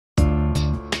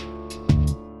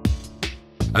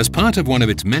As part of one of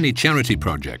its many charity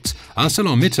projects,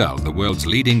 ArcelorMittal, the world's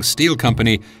leading steel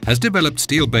company, has developed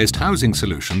steel-based housing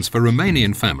solutions for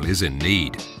Romanian families in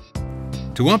need.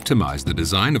 To optimize the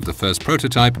design of the first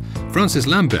prototype, Francis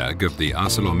Lamberg of the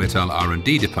ArcelorMittal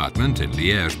R&D department in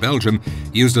Liège, Belgium,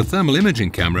 used a thermal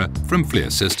imaging camera from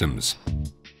FLIR systems.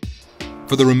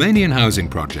 For the Romanian housing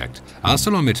project,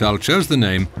 ArcelorMittal chose the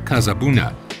name Casa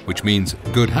Bună, which means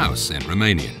good house in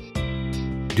Romanian.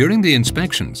 During the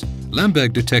inspections,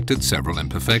 Lamberg detected several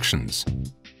imperfections.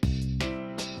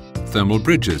 Thermal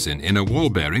bridges in inner wall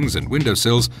bearings and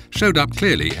windowsills showed up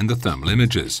clearly in the thermal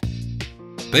images.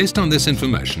 Based on this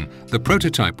information, the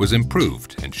prototype was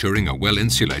improved, ensuring a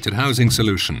well-insulated housing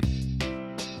solution.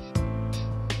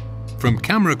 From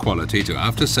camera quality to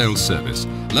after-sales service,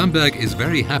 Lamberg is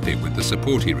very happy with the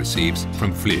support he receives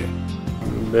from FLIR.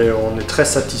 Mais on est très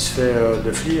satisfait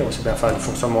de FLIR, on sait bien faire le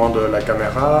fonctionnement de la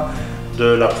caméra, de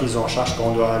la prise en charge quand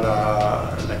on doit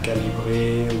la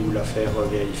calibrer ou la faire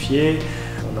vérifier.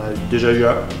 On a déjà eu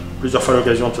plusieurs fois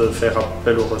l'occasion de faire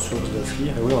appel aux ressources de FLIR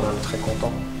et oui, on est très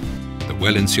content. The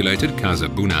well-insulated Casa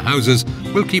Bună houses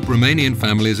will keep Romanian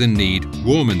families in need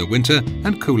warm in the winter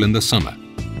and cool in the summer,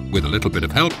 with a little bit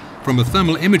of help from a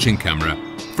thermal imaging camera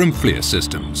from FLIR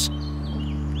systems.